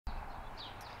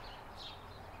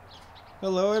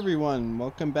Hello everyone,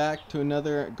 welcome back to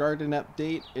another garden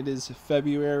update. It is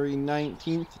February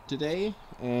 19th today,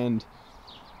 and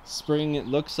spring, it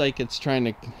looks like it's trying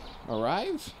to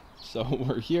arrive. So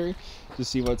we're here to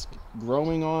see what's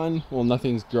growing on. Well,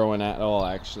 nothing's growing at all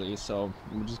actually, so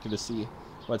we're just gonna see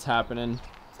what's happening.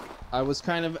 I was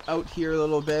kind of out here a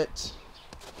little bit,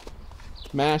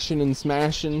 mashing and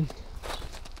smashing.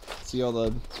 See all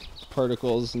the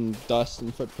particles and dust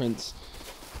and footprints.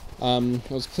 I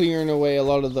was clearing away a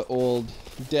lot of the old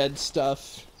dead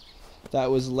stuff that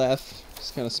was left,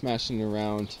 just kind of smashing it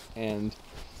around, and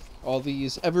all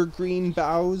these evergreen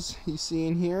boughs you see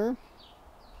in here,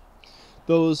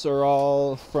 those are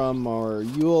all from our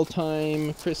Yule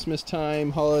time, Christmas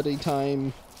time, holiday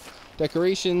time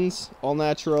decorations, all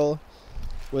natural,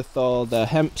 with all the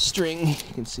hemp string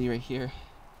you can see right here.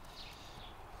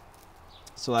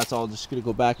 So that's all just going to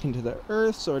go back into the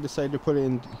earth. So I decided to put it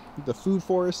in the food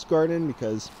forest garden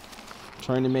because I'm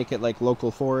trying to make it like local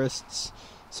forests.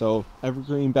 So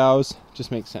evergreen boughs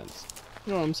just makes sense.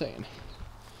 You know what I'm saying?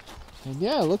 And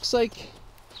yeah, it looks like,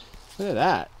 look at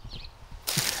that.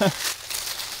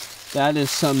 That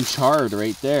is some chard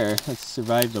right there. That's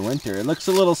survived the winter. It looks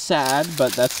a little sad,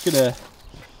 but it's gonna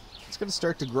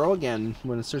start to grow again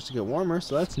when it starts to get warmer.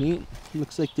 So that's neat. It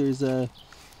looks like there's a,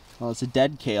 well, it's a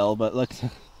dead kale, but look,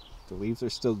 the leaves are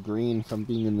still green from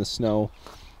being in the snow.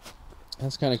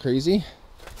 That's kind of crazy.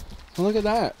 Well, look at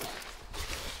that.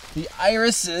 The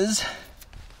irises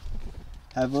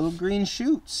have little green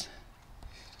shoots.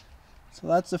 So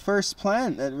that's the first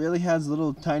plant that really has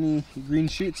little tiny green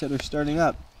shoots that are starting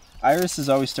up. Irises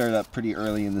always start up pretty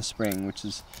early in the spring, which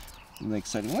is really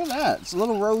exciting. Look at that. It's a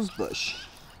little rose bush.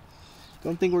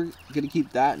 Don't think we're going to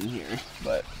keep that in here,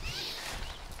 but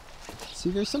see,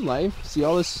 there's some life. See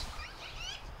all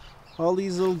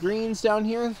these little greens down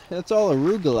here? That's all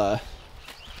arugula.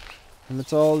 And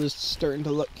it's all just starting to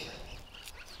look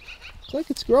like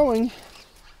it's growing.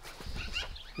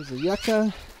 There's a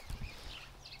yucca.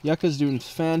 Yucca's doing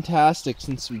fantastic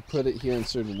since we put it here and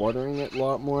started watering it a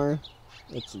lot more.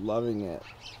 It's loving it.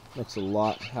 Looks a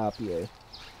lot happier.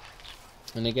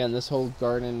 And again, this whole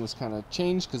garden was kind of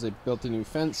changed because I built a new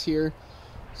fence here.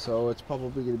 So it's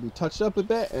probably going to be touched up a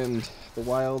bit, and the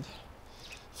wild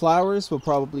flowers will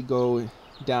probably go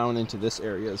down into this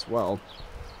area as well.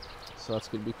 So that's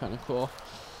going to be kind of cool.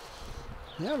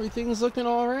 Yeah, everything's looking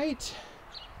all right.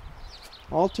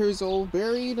 Altar's all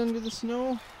buried under the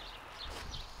snow.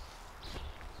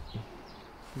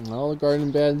 And all the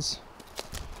garden beds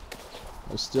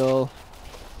are still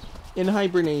in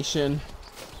hibernation.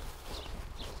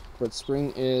 But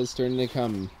spring is starting to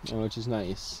come, which is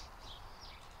nice.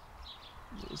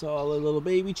 There's all the little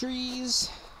baby trees.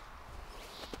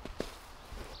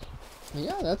 And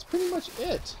yeah, that's pretty much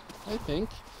it, I think.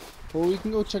 Well, we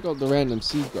can go check out the random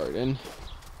seed garden.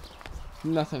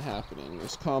 Nothing happening.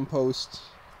 There's compost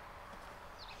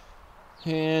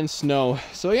and snow.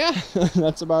 So yeah,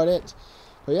 that's about it.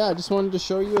 But yeah, I just wanted to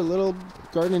show you a little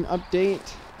garden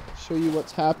update. Show you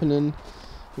what's happening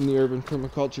in the urban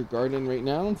permaculture garden right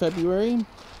now in February. And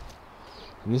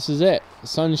this is it. The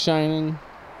sun's shining.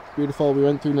 Beautiful. We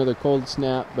went through another cold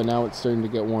snap, but now it's starting to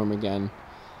get warm again,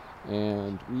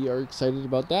 and we are excited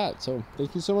about that. So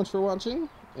thank you so much for watching,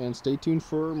 and stay tuned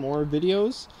for more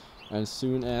videos as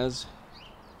soon as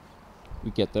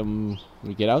we get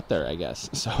out there, I guess.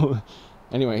 So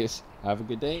anyways, have a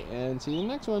good day and see you in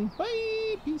the next one.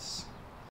 Bye. Peace.